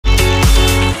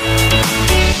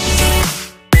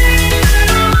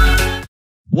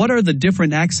What are the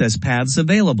different access paths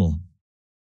available?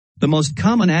 The most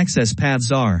common access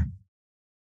paths are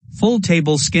full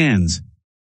table scans,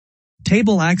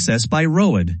 table access by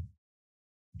ROAD,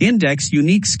 index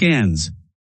unique scans,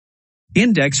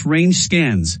 index range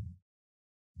scans,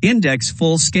 index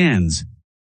full scans,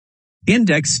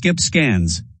 index skip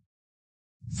scans,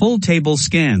 full table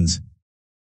scans.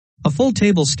 A full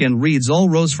table scan reads all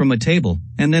rows from a table,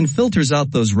 and then filters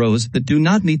out those rows that do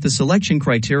not meet the selection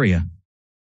criteria.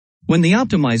 When the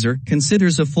optimizer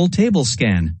considers a full table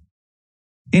scan.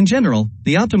 In general,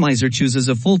 the optimizer chooses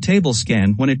a full table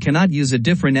scan when it cannot use a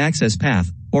different access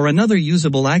path, or another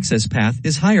usable access path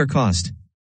is higher cost.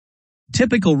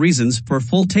 Typical reasons for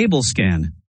full table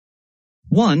scan.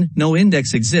 1. No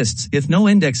index exists. If no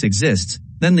index exists,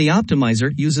 then the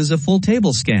optimizer uses a full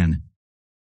table scan.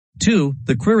 2.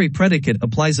 The query predicate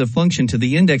applies a function to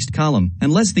the indexed column.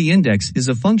 Unless the index is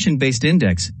a function-based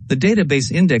index, the database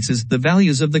indexes the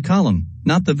values of the column,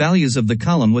 not the values of the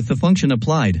column with the function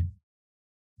applied.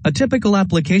 A typical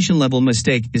application-level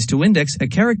mistake is to index a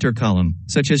character column,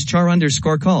 such as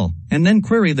char_call, and then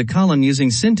query the column using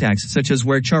syntax such as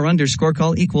where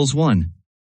char_call equals 1.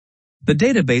 The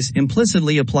database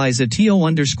implicitly applies a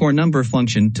to_number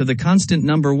function to the constant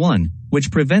number 1,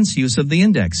 which prevents use of the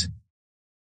index.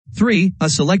 3. A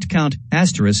select count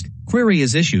asterisk query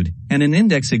is issued, and an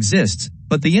index exists,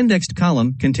 but the indexed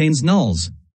column contains nulls.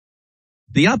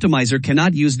 The optimizer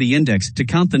cannot use the index to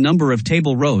count the number of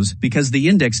table rows because the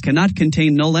index cannot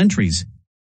contain null entries.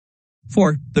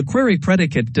 4. The query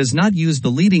predicate does not use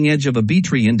the leading edge of a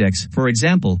B-tree index. For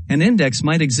example, an index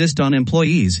might exist on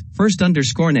employees,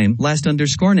 first_name,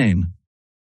 last_name.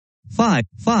 5.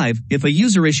 If a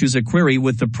user issues a query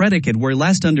with the predicate where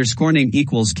last_name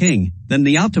equals king, then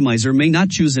the optimizer may not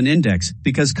choose an index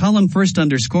because column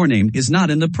first_name is not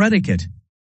in the predicate.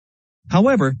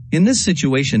 However, in this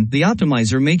situation, the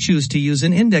optimizer may choose to use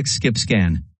an index skip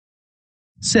scan.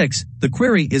 6. The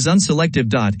query is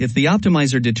unselective. If the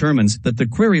optimizer determines that the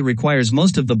query requires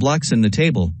most of the blocks in the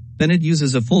table, then it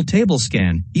uses a full table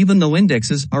scan, even though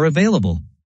indexes are available.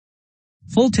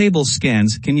 Full table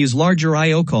scans can use larger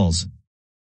I/O calls.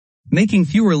 Making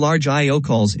fewer large I/O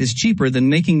calls is cheaper than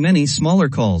making many smaller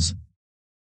calls.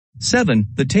 7.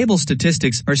 The table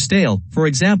statistics are stale. For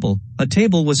example, a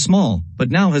table was small, but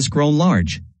now has grown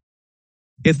large.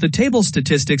 If the table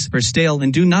statistics are stale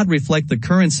and do not reflect the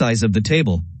current size of the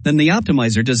table, then the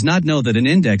optimizer does not know that an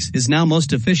index is now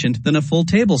most efficient than a full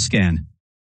table scan.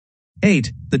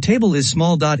 8. The table is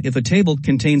small. If a table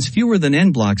contains fewer than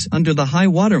n blocks under the high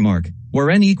watermark, where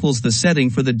n equals the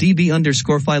setting for the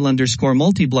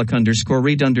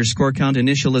db_file_multiblock_read_count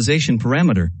initialization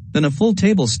parameter, then a full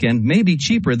table scan may be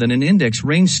cheaper than an index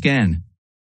range scan.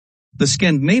 The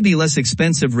scan may be less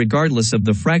expensive regardless of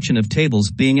the fraction of tables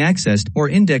being accessed or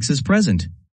indexes present.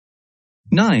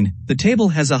 9. The table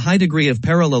has a high degree of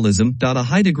parallelism. A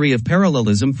high degree of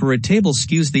parallelism for a table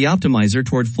skews the optimizer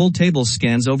toward full table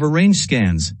scans over range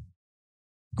scans.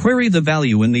 Query the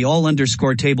value in the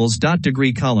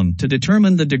all_tables.degree column to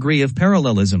determine the degree of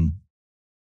parallelism.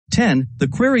 10. The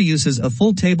query uses a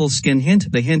full table scan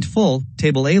hint. The hint full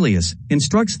table alias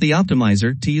instructs the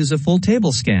optimizer to use a full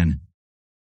table scan.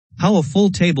 How a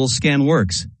full table scan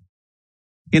works.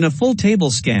 In a full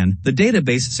table scan, the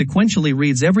database sequentially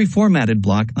reads every formatted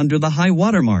block under the high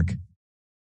watermark.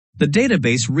 The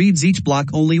database reads each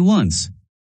block only once.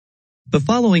 The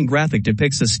following graphic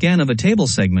depicts a scan of a table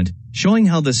segment, showing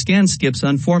how the scan skips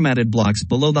unformatted blocks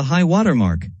below the high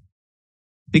watermark.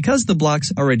 Because the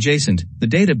blocks are adjacent, the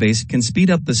database can speed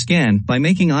up the scan by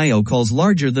making I/O calls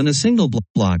larger than a single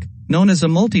block, known as a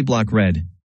multi-block read.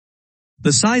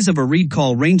 The size of a read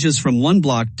call ranges from 1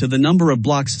 block to the number of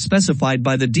blocks specified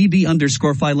by the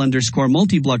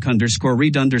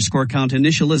db_file_multiblock_read_count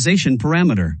initialization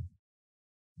parameter.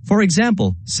 For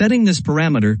example, setting this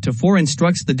parameter to 4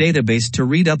 instructs the database to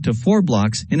read up to 4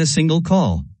 blocks in a single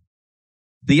call.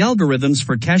 The algorithms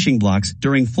for caching blocks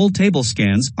during full table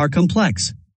scans are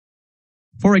complex.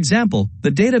 For example,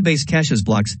 the database caches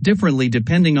blocks differently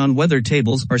depending on whether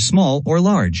tables are small or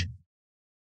large.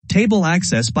 Table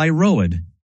access by ROAD.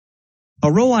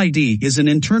 A row ID is an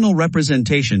internal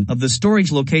representation of the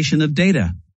storage location of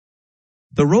data.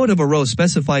 The ROAD of a row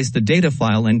specifies the data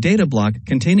file and data block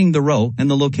containing the row and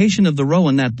the location of the row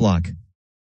in that block.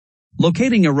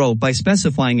 Locating a row by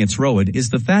specifying its ROAD is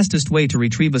the fastest way to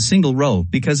retrieve a single row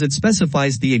because it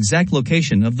specifies the exact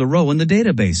location of the row in the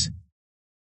database.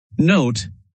 Note: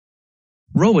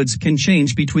 ROADs can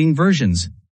change between versions.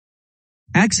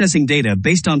 Accessing data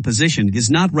based on position is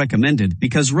not recommended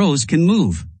because rows can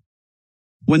move.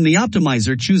 When the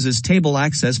optimizer chooses table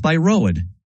access by ROAD,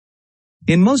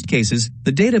 In most cases,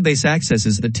 the database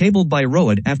accesses the table by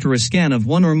ROAD after a scan of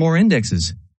one or more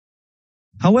indexes.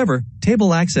 However,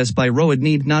 table access by ROAD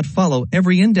need not follow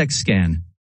every index scan.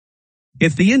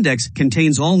 If the index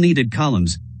contains all needed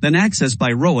columns, then access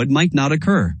by ROAD might not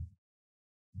occur.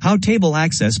 How table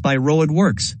access by ROAD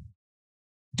works.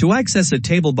 To access a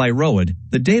table by ROAD,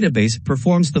 the database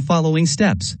performs the following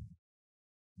steps.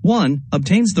 1.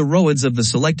 Obtains the ROADs of the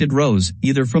selected rows,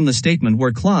 either from the statement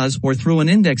where clause or through an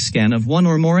index scan of one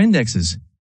or more indexes.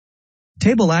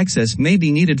 Table access may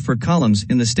be needed for columns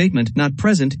in the statement not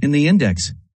present in the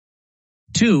index.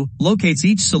 2. Locates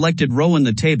each selected row in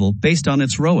the table based on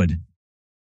its ROAD.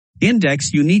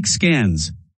 Index unique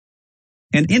scans.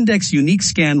 An index unique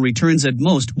scan returns at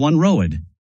most one ROAD.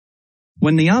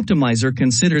 When the optimizer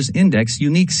considers index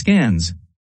unique scans,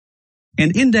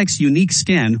 an index unique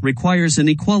scan requires an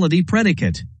equality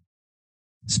predicate.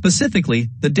 Specifically,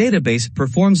 the database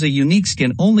performs a unique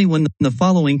scan only when the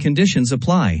following conditions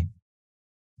apply.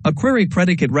 A query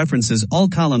predicate references all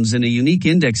columns in a unique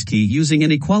index key using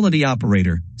an equality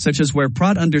operator, such as where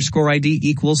prod_id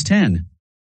equals 10.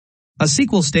 A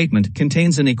SQL statement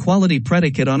contains an equality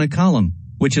predicate on a column,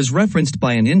 which is referenced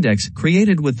by an index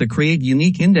created with the create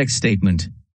unique index statement.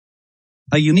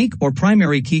 A unique or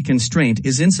primary key constraint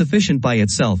is insufficient by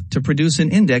itself to produce an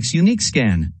index unique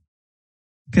scan.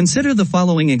 Consider the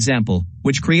following example,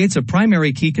 which creates a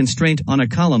primary key constraint on a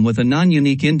column with a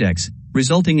non-unique index,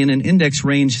 resulting in an index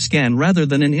range scan rather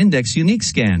than an index unique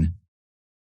scan.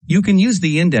 You can use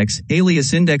the index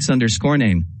alias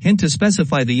index_name hint to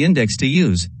specify the index to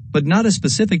use, but not a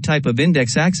specific type of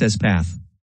index access path.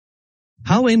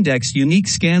 How index unique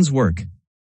scans work.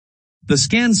 The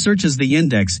scan searches the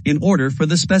index in order for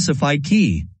the specified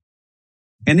key.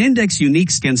 An index unique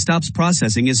scan stops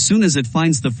processing as soon as it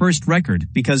finds the first record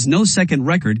because no second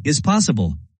record is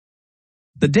possible.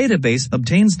 The database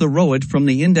obtains the ROAD from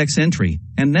the index entry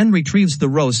and then retrieves the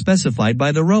row specified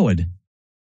by the ROAD.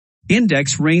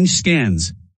 Index range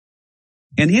scans.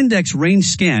 An index range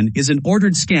scan is an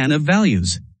ordered scan of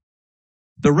values.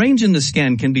 The range in the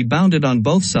scan can be bounded on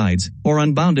both sides or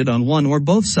unbounded on one or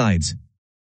both sides.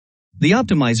 The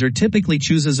optimizer typically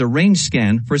chooses a range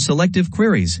scan for selective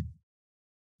queries.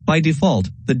 By default,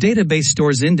 the database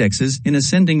stores indexes in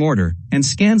ascending order and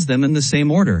scans them in the same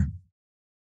order.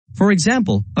 For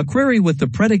example, a query with the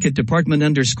predicate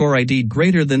department_ID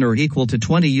greater than or equal to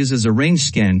 20 uses a range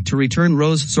scan to return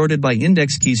rows sorted by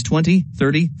index keys 20,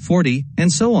 30, 40,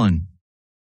 and so on.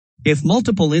 If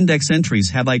multiple index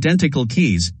entries have identical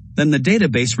keys, then the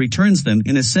database returns them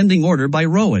in ascending order by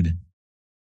ROAD.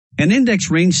 An index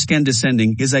range scan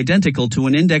descending is identical to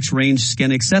an index range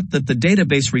scan except that the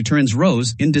database returns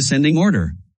rows in descending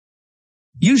order.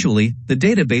 Usually, the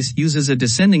database uses a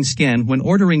descending scan when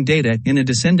ordering data in a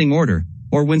descending order,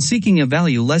 or when seeking a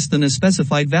value less than a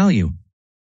specified value.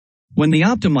 When the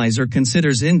optimizer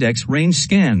considers index range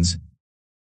scans.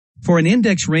 For an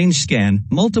index range scan,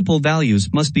 multiple values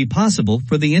must be possible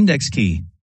for the index key.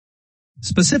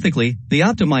 Specifically, the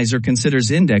optimizer considers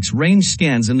index range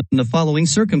scans in the following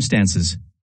circumstances.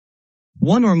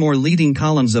 One or more leading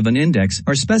columns of an index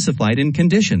are specified in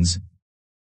conditions.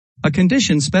 A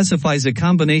condition specifies a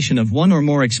combination of one or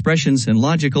more expressions and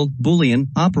logical, Boolean,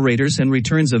 operators and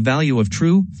returns a value of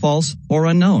true, false, or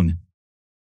unknown.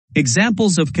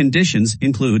 Examples of conditions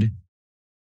include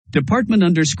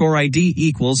department_ID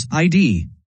equals ID.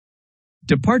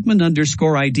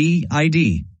 Department_ID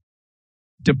ID.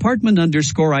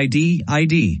 Department_ID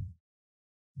ID.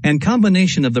 And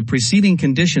combination of the preceding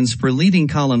conditions for leading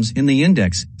columns in the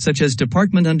index, such as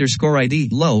department_ID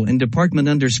low and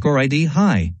department_ID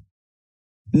high.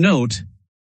 Note: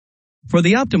 for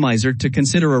the optimizer to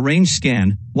consider a range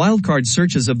scan, wildcard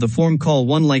searches of the form call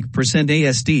one like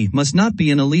 %ASD must not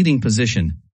be in a leading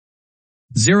position.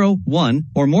 0, 1,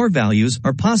 or more values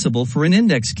are possible for an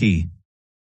index key.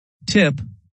 Tip: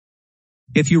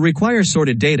 if you require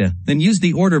sorted data, then use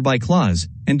the order by clause,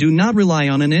 and do not rely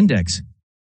on an index.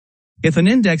 If an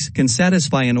index can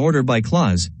satisfy an order by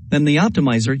clause, then the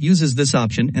optimizer uses this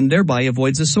option and thereby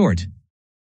avoids a sort.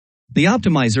 The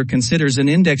optimizer considers an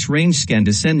index range scan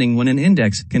descending when an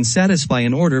index can satisfy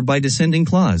an order by descending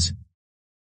clause.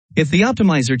 If the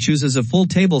optimizer chooses a full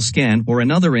table scan or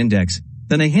another index,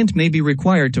 then a hint may be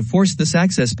required to force this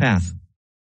access path.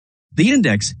 The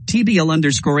index,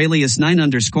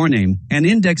 tbl_alias9_name, and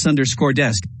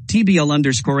index_desk,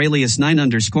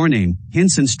 tbl_alias9_name,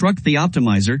 hints instruct the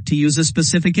optimizer to use a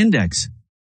specific index.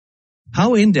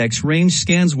 How index range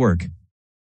scans work.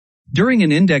 During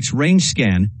an index range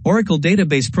scan, Oracle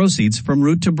database proceeds from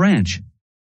root to branch.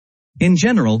 In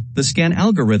general, the scan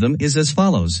algorithm is as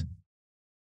follows.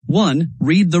 1.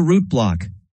 Read the root block.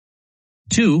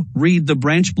 2. Read the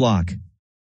branch block.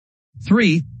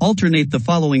 3. Alternate the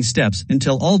following steps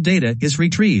until all data is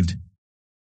retrieved.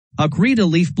 A. Read a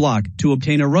leaf block to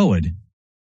obtain a rowed.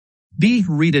 B.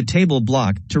 Read a table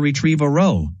block to retrieve a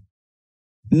row.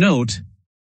 Note: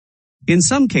 in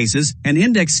some cases, an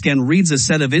index scan reads a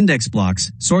set of index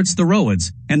blocks, sorts the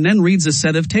rows, and then reads a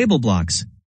set of table blocks.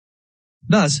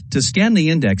 Thus, to scan the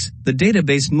index, the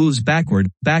database moves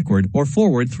backward, or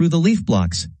forward through the leaf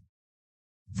blocks.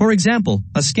 For example,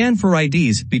 a scan for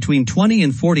IDs between 20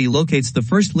 and 40 locates the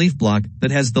first leaf block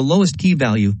that has the lowest key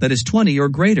value, that is 20 or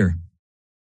greater.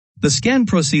 The scan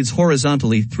proceeds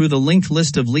horizontally through the linked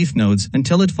list of leaf nodes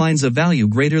until it finds a value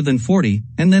greater than 40,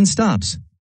 and then stops.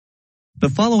 The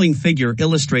following figure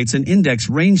illustrates an index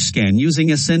range scan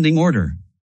using ascending order.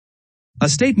 A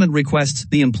statement requests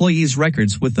the employee's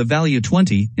records with the value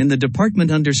 20 in the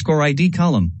department_ID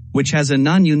column, which has a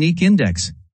non-unique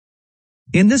index.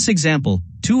 In this example,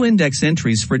 2 index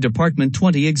entries for department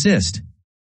 20 exist.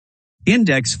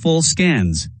 Index full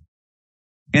scans.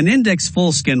 An index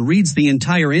full scan reads the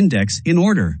entire index in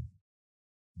order.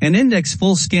 An index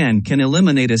full scan can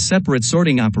eliminate a separate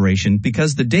sorting operation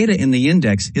because the data in the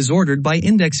index is ordered by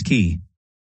index key.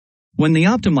 When the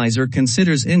optimizer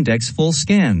considers index full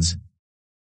scans,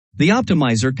 the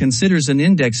optimizer considers an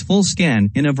index full scan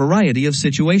in a variety of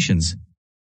situations.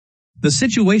 The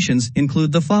situations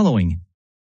include the following.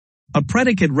 A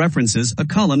predicate references a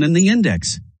column in the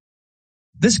index.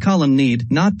 This column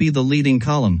need not be the leading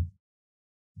column.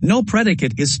 No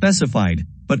predicate is specified,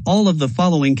 but all of the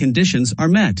following conditions are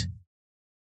met.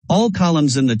 All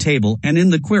columns in the table and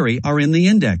in the query are in the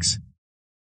index.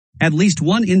 At least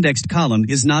one indexed column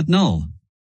is not null.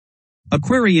 A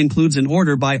query includes an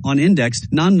order by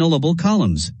unindexed non-nullable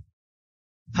columns.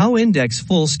 How index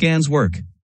full scans work.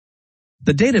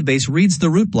 The database reads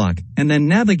the root block and then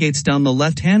navigates down the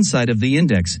left-hand side of the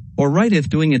index, or right if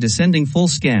doing a descending full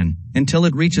scan, until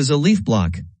it reaches a leaf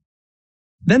block.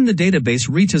 Then the database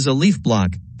reaches a leaf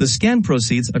block, the scan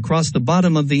proceeds across the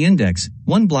bottom of the index,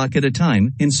 one block at a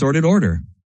time, in sorted order.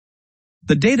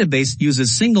 The database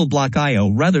uses single block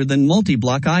I/O rather than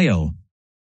multi-block I/O.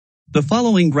 The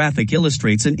following graphic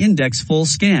illustrates an index full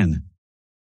scan.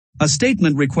 A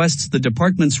statement requests the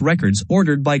department's records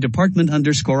ordered by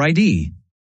department_ID.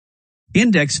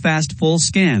 Index fast full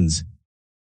scans.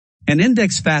 An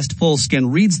index fast full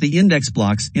scan reads the index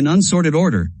blocks in unsorted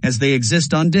order, as they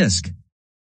exist on disk.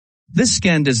 This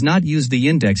scan does not use the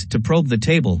index to probe the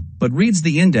table, but reads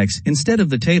the index instead of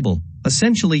the table,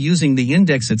 essentially using the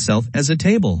index itself as a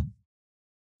table.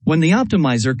 When the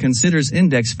optimizer considers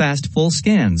index fast full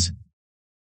scans,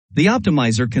 the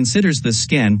optimizer considers this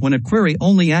scan when a query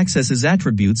only accesses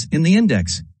attributes in the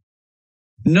index.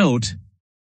 Note: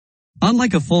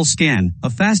 unlike a full scan, a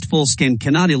fast full scan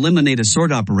cannot eliminate a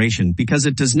sort operation because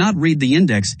it does not read the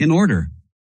index in order.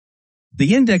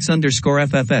 The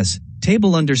index_FFS,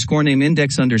 table_name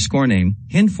index_name,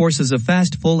 hint forces a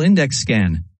fast full index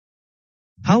scan.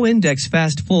 How index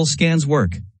fast full scans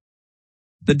work.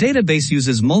 The database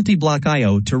uses multi-block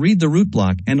I/O to read the root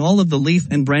block and all of the leaf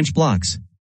and branch blocks.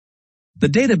 The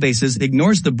database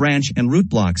ignores the branch and root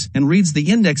blocks and reads the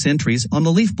index entries on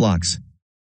the leaf blocks.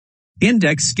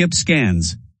 Index skip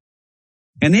scans.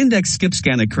 An index skip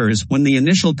scan occurs when the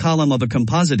initial column of a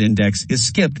composite index is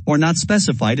skipped or not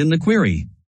specified in the query.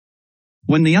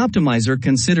 When the optimizer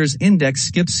considers index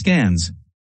skip scans.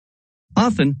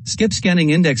 Often, skip scanning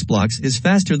index blocks is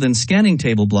faster than scanning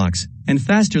table blocks, and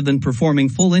faster than performing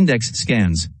full index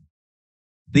scans.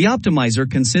 The optimizer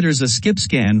considers a skip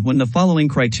scan when the following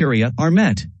criteria are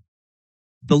met.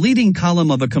 The leading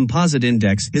column of a composite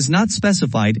index is not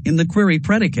specified in the query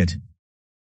predicate.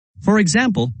 For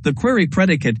example, the query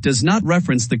predicate does not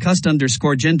reference the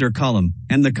cust_gender column,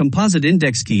 and the composite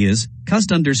index key is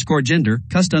cust_gender,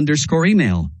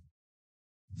 cust_email.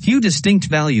 Few distinct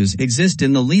values exist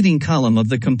in the leading column of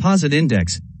the composite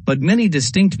index, but many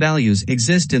distinct values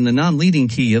exist in the non-leading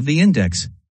key of the index.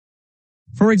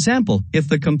 For example, if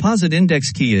the composite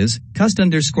index key is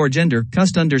cust_gender,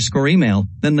 cust_email,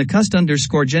 then the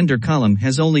cust_gender column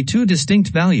has only 2 distinct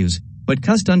values, but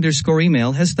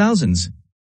cust_email has thousands.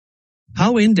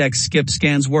 How index skip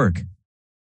scans work.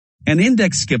 An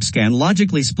index skip scan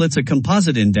logically splits a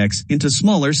composite index into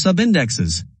smaller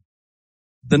subindexes.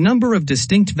 The number of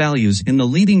distinct values in the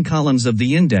leading columns of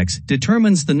the index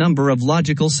determines the number of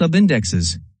logical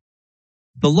subindexes.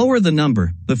 The lower the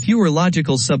number, the fewer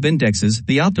logical subindexes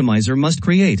the optimizer must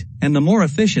create, and the more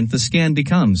efficient the scan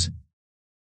becomes.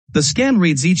 The scan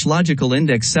reads each logical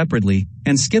index separately,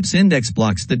 and skips index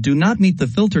blocks that do not meet the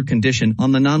filter condition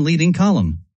on the non-leading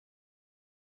column.